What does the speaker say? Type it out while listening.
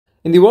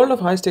In the world of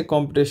high stake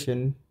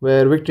competition,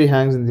 where victory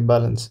hangs in the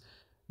balance,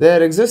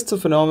 there exists a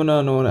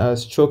phenomenon known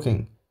as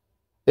choking.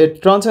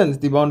 It transcends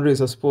the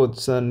boundaries of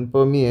sports and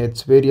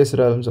permeates various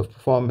realms of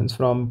performance,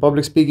 from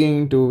public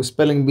speaking to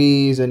spelling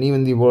bees and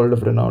even the world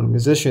of renowned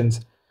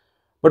musicians.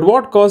 But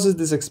what causes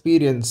this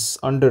experience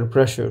under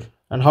pressure,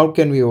 and how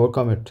can we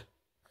overcome it?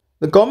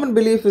 The common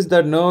belief is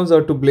that nerves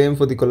are to blame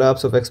for the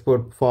collapse of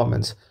expert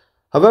performance.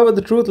 However,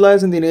 the truth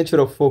lies in the nature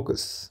of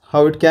focus,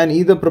 how it can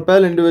either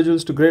propel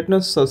individuals to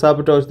greatness or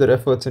sabotage their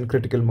efforts in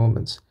critical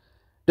moments.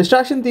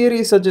 Distraction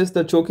theory suggests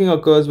that choking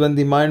occurs when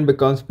the mind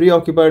becomes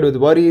preoccupied with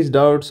worries,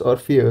 doubts, or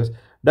fears,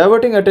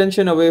 diverting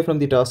attention away from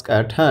the task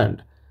at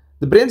hand.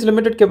 The brain's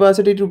limited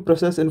capacity to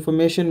process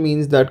information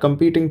means that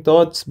competing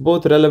thoughts,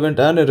 both relevant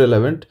and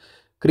irrelevant,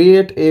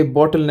 create a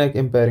bottleneck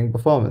impairing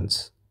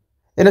performance.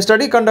 In a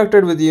study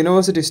conducted with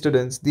university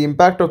students, the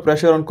impact of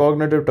pressure on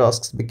cognitive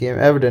tasks became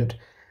evident.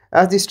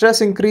 As the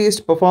stress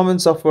increased,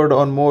 performance suffered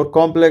on more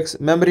complex,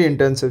 memory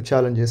intensive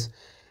challenges.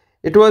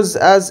 It was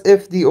as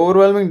if the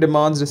overwhelming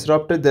demands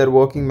disrupted their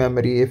working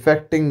memory,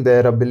 affecting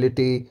their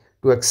ability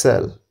to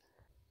excel.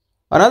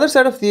 Another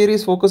set of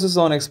theories focuses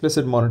on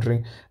explicit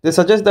monitoring. They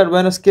suggest that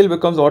when a skill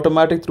becomes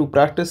automatic through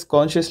practice,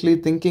 consciously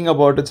thinking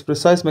about its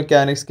precise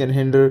mechanics can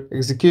hinder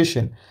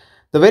execution.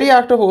 The very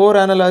act of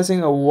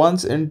overanalyzing a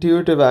once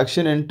intuitive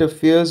action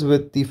interferes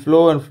with the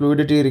flow and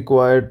fluidity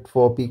required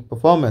for peak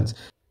performance.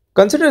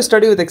 Consider a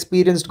study with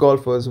experienced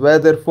golfers where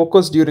their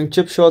focus during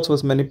chip shots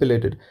was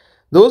manipulated.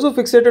 Those who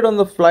fixated on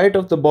the flight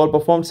of the ball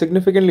performed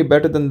significantly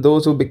better than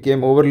those who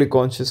became overly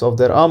conscious of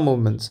their arm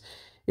movements.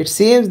 It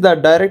seems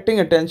that directing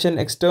attention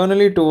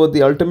externally toward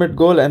the ultimate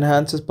goal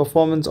enhances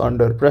performance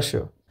under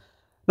pressure.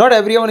 Not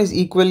everyone is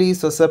equally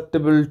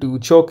susceptible to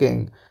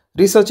choking.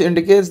 Research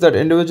indicates that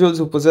individuals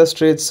who possess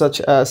traits such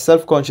as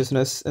self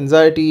consciousness,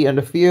 anxiety, and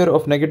a fear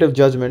of negative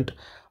judgment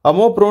are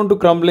more prone to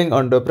crumbling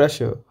under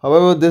pressure.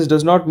 However, this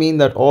does not mean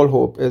that all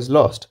hope is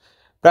lost.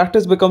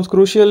 Practice becomes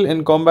crucial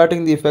in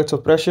combating the effects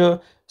of pressure.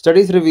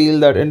 Studies reveal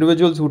that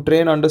individuals who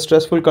train under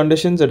stressful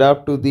conditions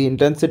adapt to the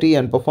intensity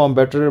and perform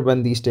better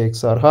when the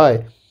stakes are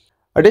high.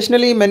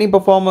 Additionally, many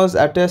performers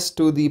attest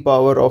to the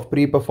power of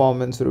pre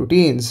performance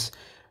routines.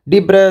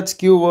 Deep breaths,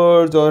 cue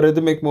words, or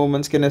rhythmic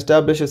movements can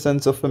establish a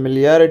sense of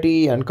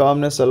familiarity and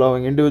calmness,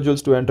 allowing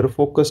individuals to enter a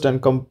focused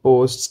and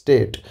composed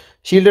state,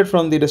 shielded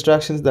from the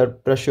distractions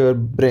that pressure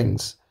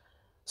brings.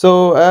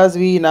 So, as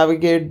we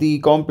navigate the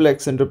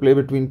complex interplay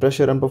between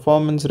pressure and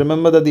performance,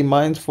 remember that the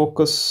mind's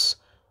focus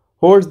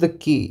holds the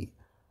key.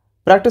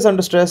 Practice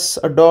under stress,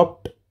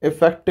 adopt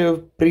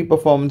effective pre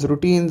performance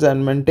routines,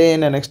 and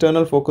maintain an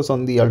external focus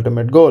on the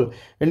ultimate goal.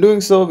 In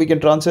doing so, we can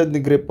transcend the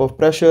grip of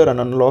pressure and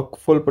unlock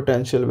full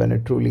potential when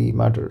it truly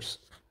matters.